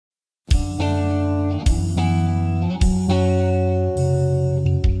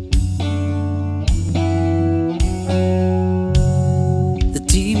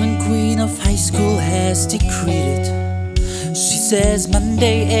has decreed it. She says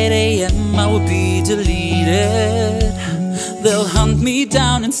Monday 8 AM I will be deleted. They'll hunt me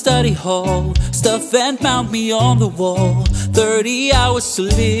down in study hall, stuff and mount me on the wall. 30 hours to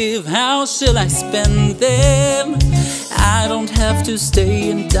live, how shall I spend them? I don't have to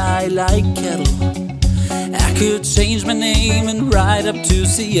stay and die like cattle. I could change my name and ride up to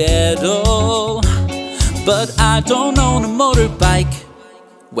Seattle, but I don't own a motorbike.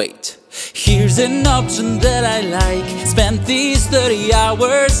 Wait, here's an option that I like. Spend these 30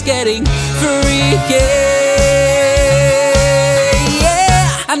 hours getting free. Yeah,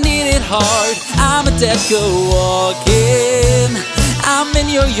 I need it hard, I'm a dead girl walking. I'm in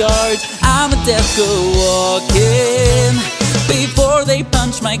your yard, I'm a dead girl walking. Before they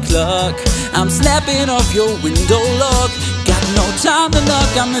punch my clock, I'm snapping off your window lock. Got no time to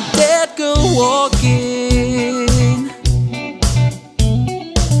knock, I'm a dead girl walking.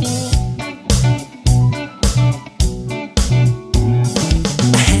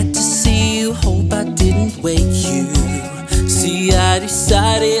 I had to see you, hope I didn't wake you. See, I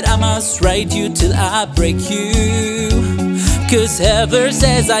decided I must write you till I break you. Cause Heather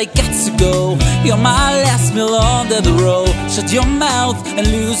says I got to go. You're my last meal on the row. Shut your mouth and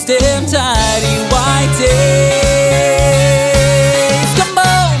lose them tidy white days. Come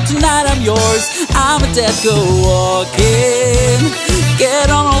on, tonight I'm yours. I'm a dead girl walking. Get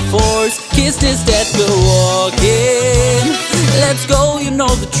on all fours, kiss this dead girl walking. Let's go, you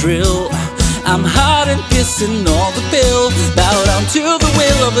know the drill. I'm hot and pissing on the pill. Bow down to the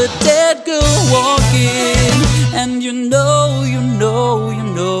will of a dead girl walking. And you know,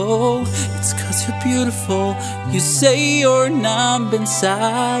 it's cause you're beautiful. You say you're numb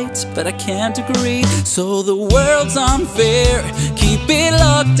inside, but I can't agree. So the world's unfair, keep it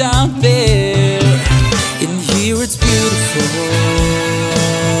locked down there. In here it's beautiful.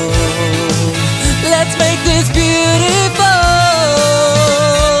 Let's make this beautiful.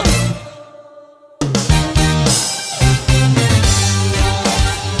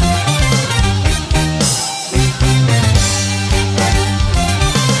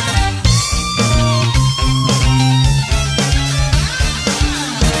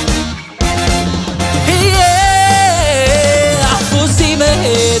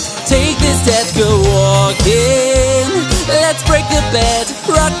 Take this dead girl walking. Let's break the bed,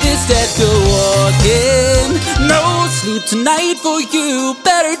 rock this dead girl walking. No sleep tonight for you.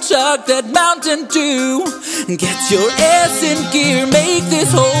 Better chug that Mountain Dew. Get your ass in gear, make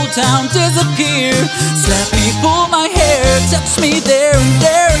this whole town disappear. Slap me, pull my hair, touch me there and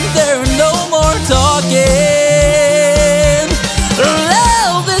there and there. No more talking.